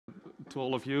to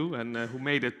all of you and who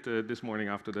made it this morning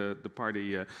after the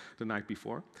party the night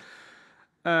before.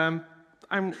 I'm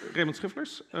Raymond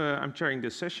Schiffelers. I'm chairing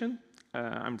this session.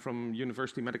 I'm from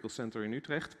University Medical Center in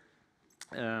Utrecht.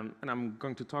 And I'm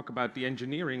going to talk about the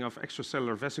engineering of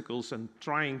extracellular vesicles and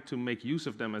trying to make use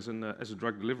of them as a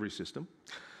drug delivery system.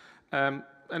 And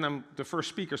I'm the first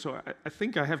speaker, so I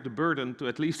think I have the burden to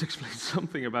at least explain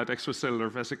something about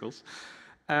extracellular vesicles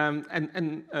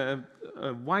and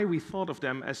why we thought of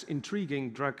them as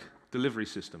intriguing drug delivery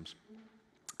systems.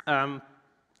 The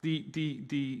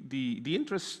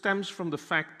interest stems from the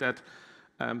fact that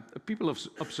people have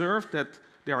observed that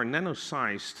there are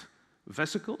nano-sized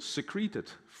vesicles secreted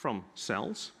from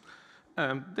cells.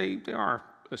 They are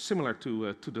similar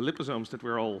to the liposomes that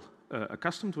we're all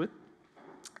accustomed with.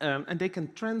 And they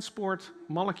can transport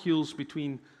molecules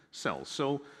between cells.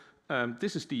 So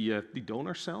this is the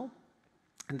donor cell,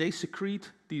 and they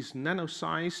secrete these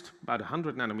nano-sized, about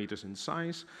 100 nanometers in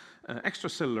size,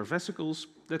 extracellular vesicles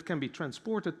that can be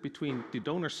transported between the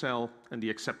donor cell and the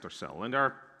acceptor cell. And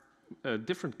there are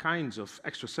different kinds of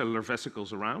extracellular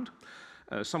vesicles around.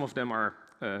 Some of them are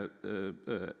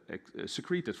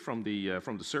secreted from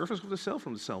the surface of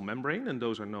the cell membrane, and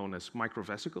those are known as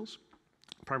microvesicles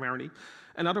primarily.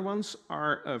 And other ones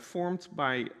are formed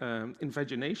by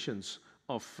invaginations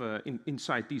of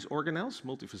inside these organelles,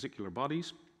 multivesicular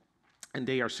bodies, and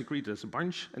they are secreted as a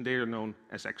bunch, and they are known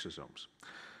as exosomes.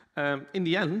 In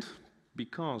the end,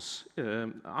 because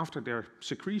after their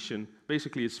secretion,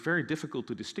 basically it's very difficult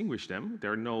to distinguish them.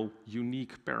 There are no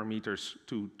unique parameters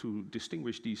to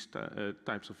distinguish these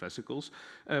types of vesicles.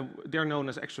 They're known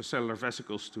as extracellular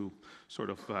vesicles to sort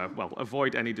of, well,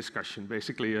 avoid any discussion,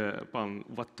 basically, upon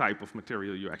what type of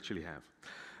material you actually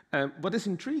have. What is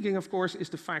intriguing, of course, is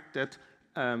the fact that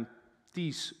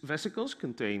these vesicles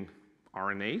contain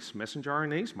RNAs, messenger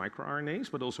RNAs, microRNAs,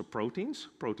 but also proteins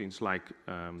like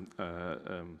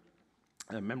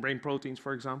membrane proteins,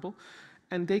 for example,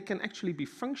 and they can actually be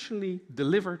functionally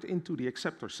delivered into the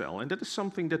acceptor cell. And that is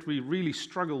something that we really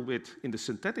struggle with in the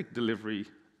synthetic delivery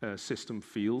system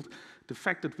field, the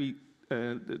fact that the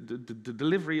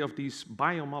delivery of these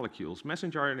biomolecules,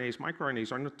 messenger RNAs,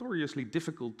 microRNAs, are notoriously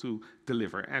difficult to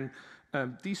deliver. And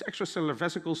these extracellular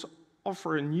vesicles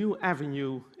offer a new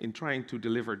avenue in trying to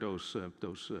deliver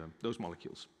those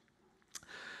molecules.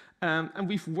 And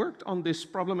we've worked on this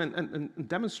problem and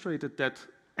demonstrated that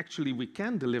actually we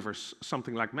can deliver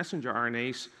something like messenger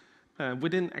RNAs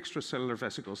within extracellular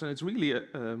vesicles. And it's really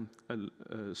a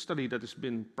study that has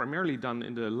been primarily done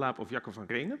in the lab of Jacob van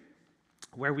Renen,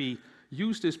 where we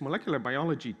use this molecular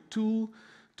biology tool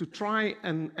to try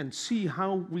and see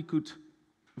how we could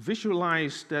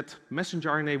visualize that messenger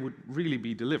RNA would really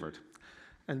be delivered.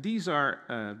 And these are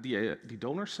the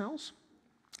donor cells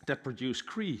that produce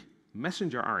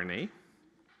Cre-messenger RNA.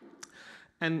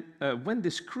 And when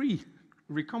this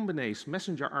Cre-recombinase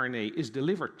messenger RNA is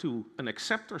delivered to an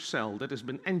acceptor cell that has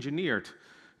been engineered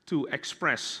to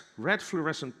express red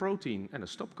fluorescent protein and a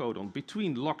stop codon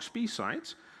between LOXP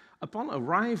sites, upon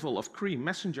arrival of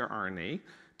Cre-messenger RNA,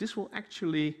 this will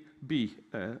actually be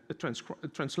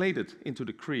translated into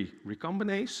the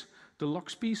Cre-recombinase. The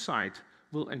LOXP site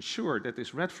will ensure that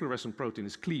this red fluorescent protein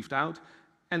is cleaved out,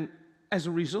 and as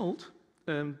a result,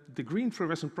 the green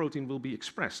fluorescent protein will be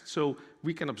expressed. So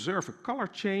we can observe a color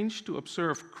change to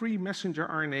observe Cre-messenger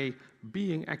RNA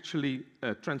being actually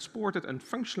transported and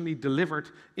functionally delivered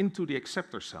into the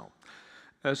acceptor cell.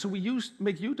 So we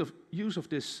make use of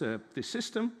this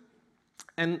system.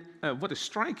 And what is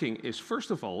striking is,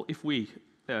 first of all, if we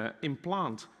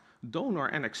implant donor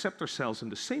and acceptor cells in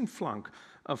the same flank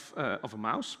of a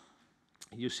mouse,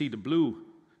 you see the blue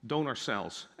donor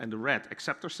cells and the red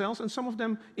acceptor cells, and some of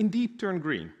them indeed turn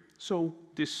green. So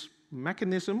this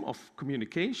mechanism of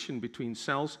communication between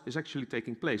cells is actually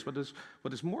taking place. But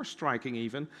what is more striking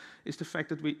even is the fact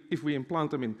that if we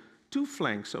implant them in two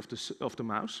flanks of the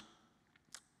mouse,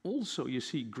 also you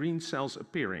see green cells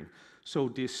appearing. So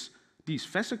these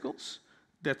vesicles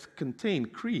that contain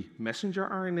Cre-messenger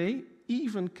RNA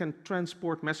even can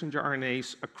transport messenger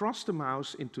RNAs across the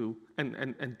mouse into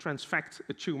and transfect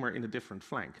a tumor in a different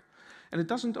flank. And it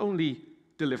doesn't only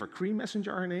deliver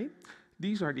Cre-messenger RNA.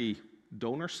 These are the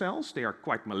donor cells. They are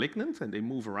quite malignant and they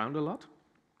move around a lot.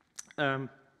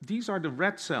 These are the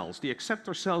red cells, the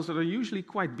acceptor cells that are usually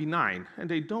quite benign, and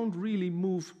they don't really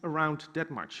move around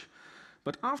that much.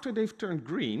 But after they've turned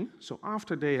green, so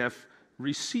after they have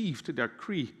received their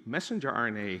Cre-messenger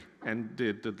RNA and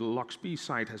the LOXP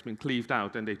site has been cleaved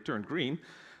out and they turned green,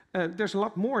 there's a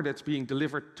lot more that's being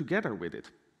delivered together with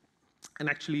it. And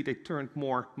actually they turned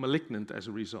more malignant as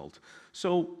a result.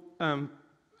 So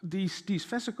these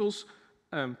vesicles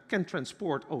can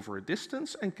transport over a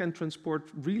distance and can transport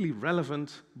really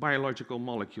relevant biological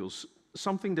molecules,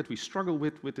 something that we struggle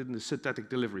with within the synthetic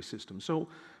delivery system. So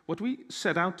what we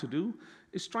set out to do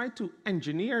is try to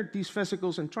engineer these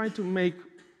vesicles and try to make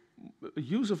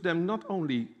use of them, not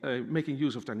only making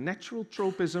use of their natural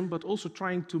tropism, but also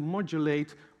trying to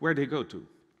modulate where they go to.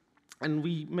 And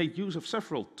we made use of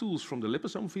several tools from the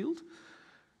liposome field.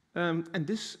 And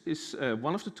this is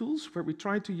one of the tools where we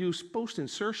try to use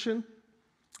post-insertion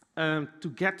to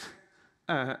get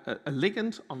a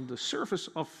ligand on the surface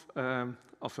of an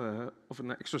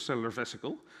extracellular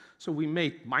vesicle. So we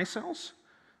made micelles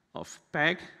of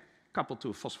PEG coupled to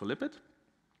a phospholipid.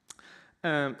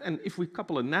 And if we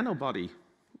couple a nanobody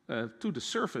to the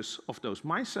surface of those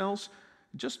micelles,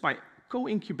 just by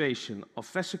co-incubation of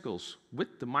vesicles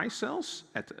with the micelles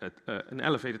at an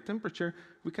elevated temperature,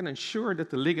 we can ensure that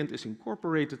the ligand is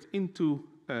incorporated into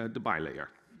the bilayer.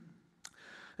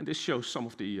 And this shows some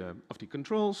of the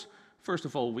controls. First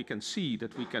of all, we can see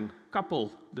that we can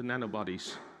couple the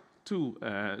nanobodies to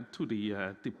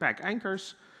the PEG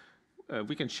anchors.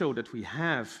 We can show that we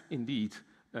have indeed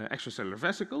extracellular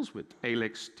vesicles with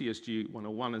ALEX,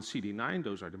 TSG101, and CD9.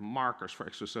 Those are the markers for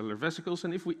extracellular vesicles.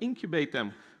 And if we incubate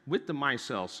them with the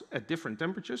micelles at different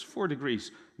temperatures, 4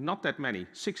 degrees, not that many,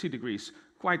 60 degrees,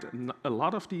 quite a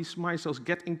lot of these micelles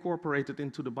get incorporated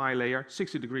into the bilayer.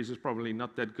 60 degrees is probably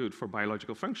not that good for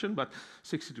biological function, but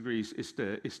 60 degrees is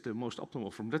the most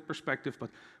optimal from that perspective. But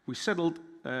we settled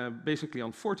basically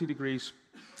on 40 degrees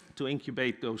to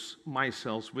incubate those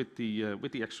micelles with the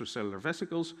extracellular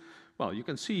vesicles. Well, you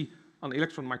can see on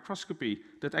electron microscopy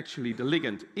that actually the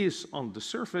ligand is on the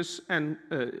surface, and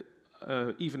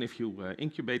even if you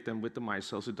incubate them with the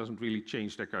micelles, it doesn't really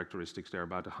change their characteristics. They're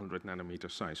about 100 nanometer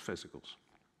size vesicles.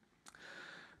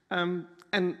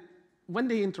 And when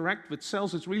they interact with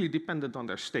cells, it's really dependent on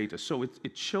their status. So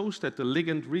it shows that the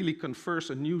ligand really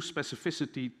confers a new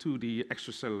specificity to the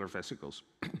extracellular vesicles.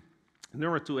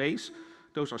 Neuro2As,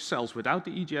 those are cells without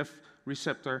the EGF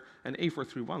receptor, and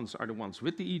A431s are the ones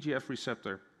with the EGF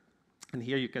receptor. And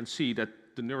here you can see that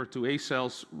the Neuro2A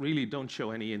cells really don't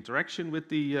show any interaction with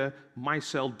the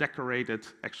micelle-decorated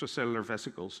extracellular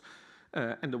vesicles.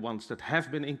 And the ones that have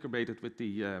been incubated with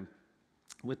the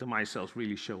micelles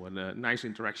really show a nice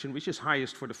interaction, which is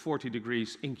highest for the 40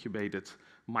 degrees incubated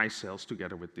micelles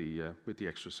together with the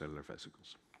extracellular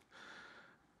vesicles.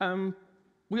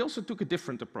 We also took a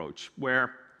different approach,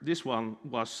 where this one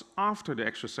was after the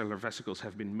extracellular vesicles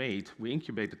have been made. We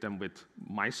incubated them with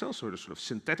micelles, so the sort of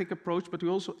synthetic approach, but we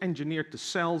also engineered the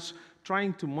cells,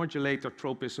 trying to modulate their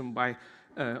tropism by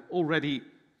already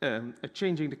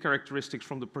changing the characteristics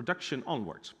from the production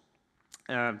onwards.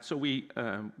 So we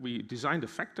designed a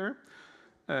factor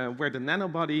where the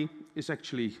nanobody is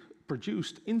actually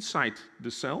produced inside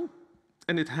the cell,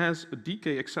 and it has a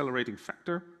decay accelerating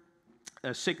factor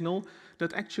signal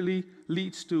that actually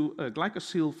leads to a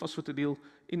glycosyl phosphatidyl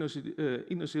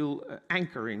inosine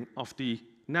anchoring of the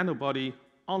nanobody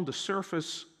on the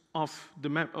surface of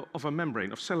a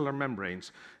membrane, of cellular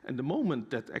membranes. And the moment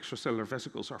that extracellular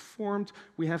vesicles are formed,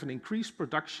 we have an increased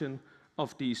production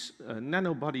of these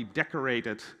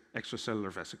nanobody-decorated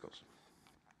extracellular vesicles.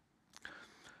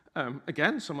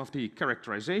 Again, some of the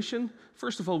characterization.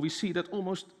 First of all, we see that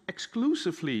almost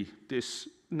exclusively this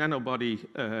nanobody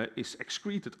is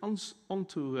excreted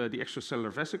onto the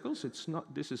extracellular vesicles.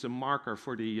 This is a marker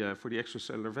for the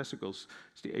extracellular vesicles.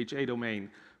 It's the HA domain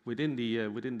within the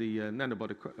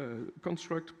nanobody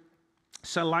construct.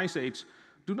 Cell lysates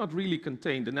do not really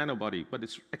contain the nanobody, but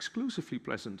it's exclusively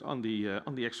present on the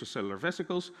extracellular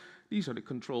vesicles. These are the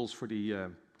controls for the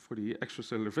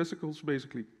extracellular vesicles,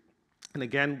 basically. And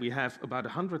again, we have about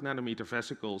 100 nanometer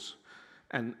vesicles,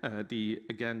 and the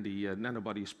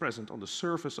nanobody is present on the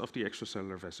surface of the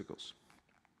extracellular vesicles.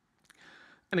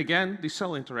 And again, the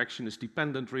cell interaction is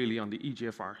dependent really on the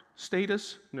EGFR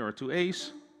status.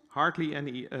 Neuro2As, hardly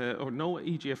any or no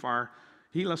EGFR.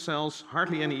 HeLa cells,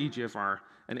 hardly any EGFR.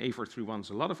 And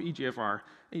A431s, a lot of EGFR.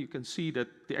 And you can see that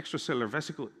the extracellular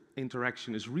vesicle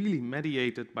interaction is really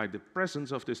mediated by the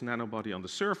presence of this nanobody on the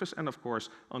surface and, of course,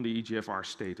 on the EGFR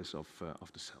status of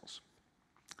the cells.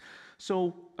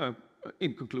 So,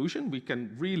 in conclusion, we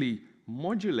can really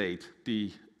modulate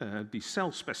the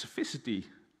cell specificity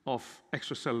of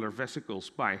extracellular vesicles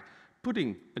by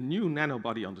putting a new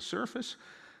nanobody on the surface,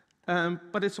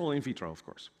 but it's all in vitro, of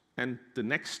course. And the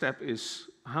next step is,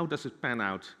 how does it pan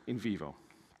out in vivo?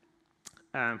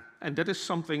 And that is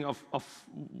something of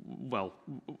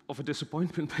a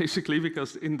disappointment, basically,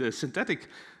 because in the synthetic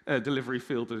delivery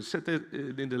field, in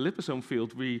the liposome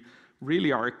field, we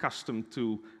really are accustomed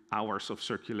to hours of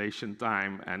circulation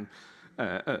time and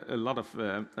a lot of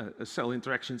cell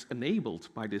interactions enabled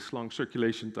by this long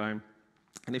circulation time.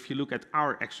 And if you look at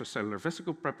our extracellular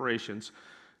vesicle preparations,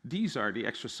 these are the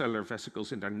extracellular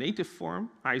vesicles in their native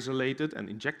form, isolated and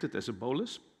injected as a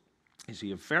bolus. You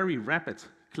see a very rapid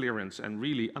clearance and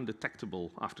really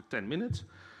undetectable after 10 minutes.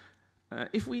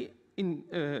 If we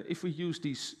use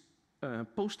these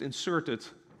post-inserted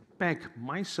PEG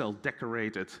micelle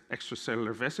decorated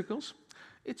extracellular vesicles,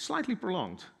 it's slightly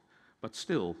prolonged, but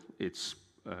still it's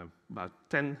about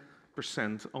 10%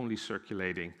 only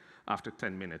circulating after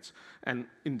 10 minutes. And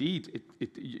indeed,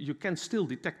 you can still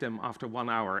detect them after 1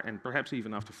 hour and perhaps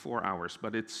even after 4 hours,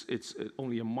 but it's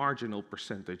only a marginal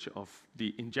percentage of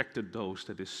the injected dose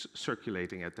that is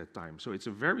circulating at that time. So it's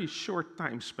a very short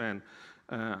time span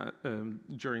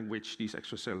during which these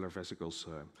extracellular vesicles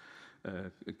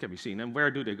can be seen. And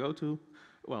where do they go to?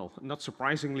 Well, not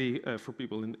surprisingly, for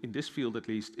people in this field at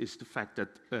least, is the fact that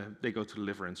they go to the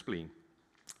liver and spleen.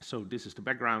 So this is the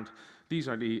background. These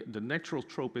are the natural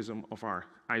tropism of our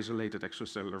isolated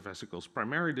extracellular vesicles,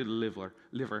 primarily the liver,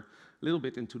 a little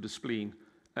bit into the spleen.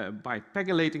 By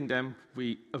pegylating them,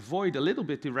 we avoid a little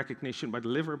bit the recognition by the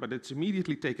liver, but it's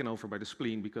immediately taken over by the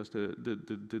spleen because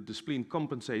the spleen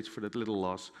compensates for that little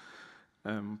loss.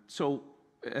 And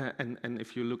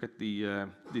if you look at the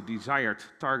desired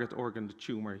target organ, the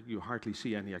tumor, you hardly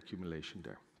see any accumulation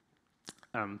there.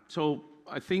 So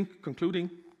I think, concluding,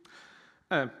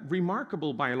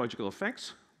 remarkable biological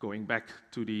effects, going back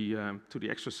to the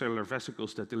extracellular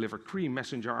vesicles that deliver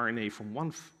Cre-messenger RNA from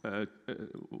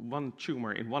one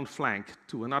tumor in one flank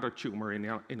to another tumor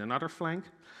in another flank.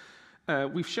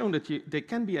 We've shown that they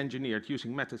can be engineered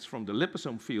using methods from the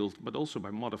liposome field, but also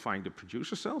by modifying the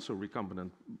producer cell, so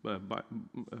recombinant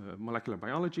molecular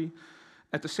biology.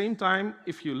 At the same time,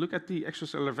 if you look at the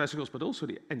extracellular vesicles, but also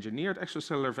the engineered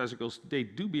extracellular vesicles, they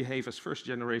do behave as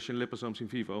first-generation liposomes in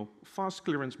vivo, fast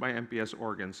clearance by MPS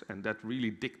organs, and that really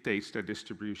dictates their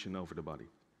distribution over the body.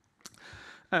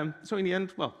 So in the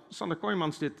end, well, Sander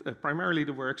Kooijmans did primarily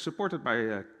the work, supported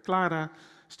by Clara.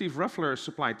 Steve Ruffler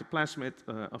supplied the plasmid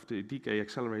of the decay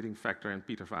accelerating factor, and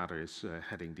Peter Vader is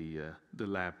heading the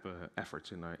lab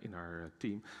efforts in our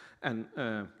team. And,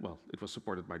 well, it was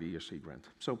supported by the ERC grant.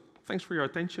 So thanks for your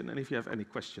attention, and if you have any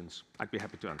questions, I'd be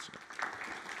happy to answer them.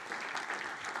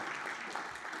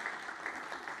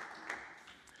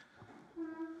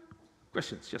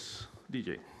 Questions? Yes,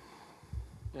 DJ.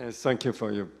 Yes, thank you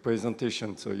for your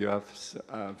presentation. So you have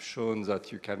shown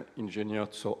that you can engineer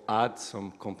to add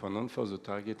some component for the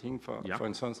targeting, for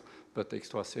instance, but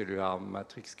extracellular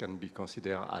matrix can be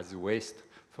considered as waste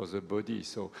for the body.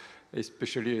 So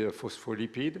especially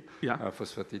phospholipid,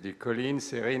 phosphatidylcholine,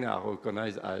 serine are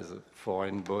recognized as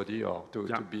foreign body or to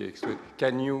be excluded.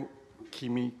 Can you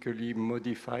chemically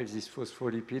modify this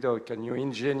phospholipid, or can you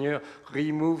engineer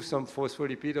remove some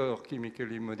phospholipid or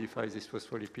chemically modify this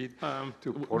phospholipid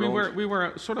to prolong? We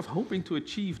were sort of hoping to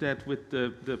achieve that with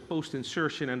the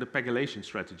post-insertion and the pegylation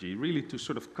strategy, really to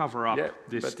sort of cover up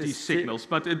these signals.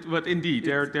 But indeed,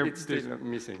 they're still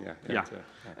missing.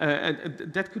 And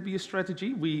that could be a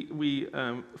strategy.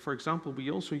 For example,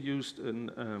 we also used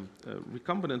a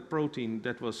recombinant protein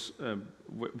that was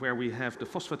where we have the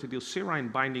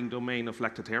phosphatidylserine binding domain of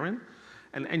lactate herin,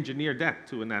 and engineer that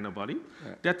to a nanobody.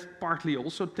 That partly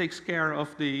also takes care of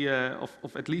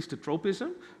of at least the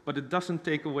tropism, but it doesn't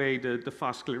take away the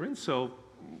fast clearance. So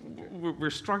we're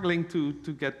struggling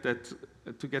to get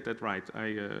that right.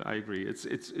 I agree.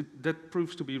 That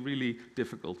proves to be really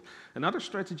difficult. Another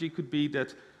strategy could be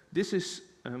that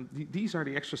these are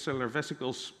the extracellular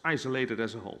vesicles isolated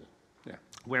as a whole,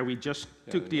 where we just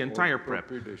took the entire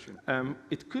prep.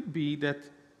 It could be that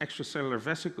extracellular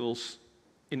vesicles,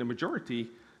 in a majority,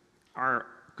 are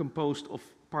composed of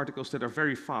particles that are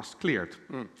very fast cleared.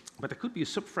 But there could be a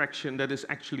subfraction that is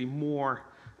actually more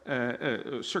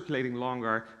circulating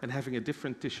longer and having a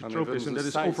different tissue tropism that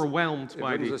is overwhelmed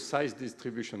by the size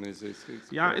distribution is it's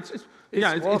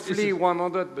roughly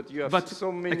 100, but you have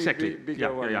so many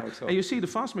bigger ones. And you see the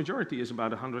vast majority is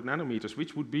about 100 nanometers,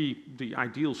 which would be the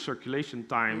ideal circulation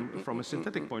time from a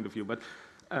synthetic point of view. But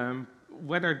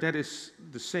whether that is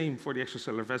the same for the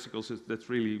extracellular vesicles, that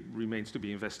really remains to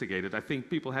be investigated. I think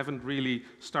people haven't really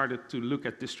started to look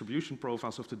at distribution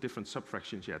profiles of the different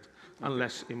subfractions yet,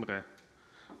 unless, Imre,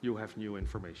 you have new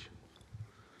information.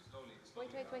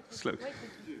 Slowly. Wait.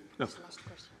 No.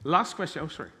 Last question. Oh,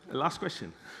 sorry. Last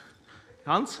question.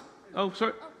 Hans? Oh,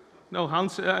 sorry. No,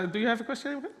 Hans. Do you have a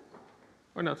question, Imre?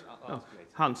 Or not? No.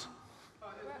 Hans.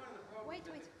 Wait.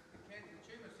 The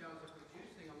tumor cells are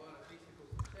producing a lot of vesicles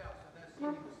themselves, so they're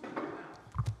sending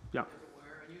the signal out, as it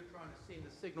were, and you're trying to send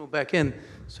the signal back in.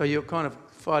 So you're kind of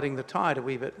fighting the tide a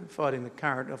wee bit, fighting the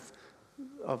current of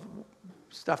of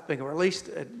stuff being released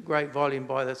at great volume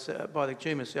by the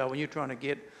tumour cell when you're trying to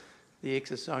get the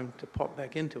exosome to pop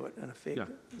back into it, in effect. Yeah.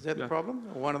 Is that the problem,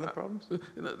 or one of the problems?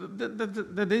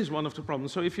 That is one of the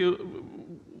problems. So if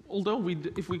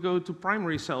we go to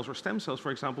primary cells or stem cells,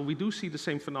 for example, we do see the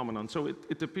same phenomenon. So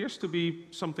it appears to be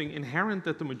something inherent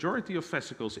that the majority of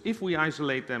vesicles, if we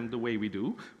isolate them the way we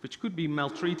do, which could be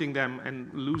maltreating them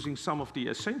and losing some of the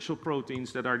essential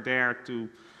proteins that are there to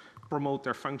promote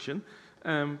their function,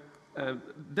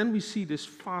 then we see this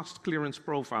fast clearance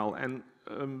profile. And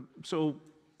so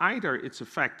either it's a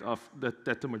fact of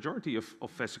that the majority of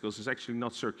vesicles is actually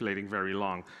not circulating very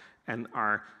long and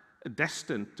are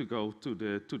destined to go to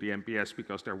the MPS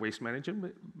because they're waste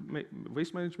management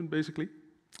basically,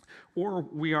 or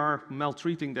we are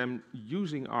maltreating them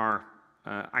using our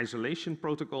isolation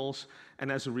protocols,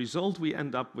 and as a result we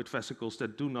end up with vesicles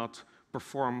that do not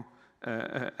perform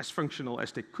as functional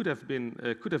as they could have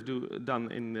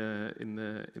done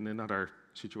in another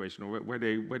situation, or where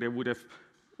they would have.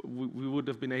 We would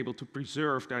have been able to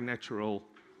preserve their natural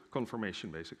conformation,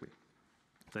 basically.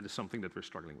 That is something that we're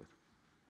struggling with.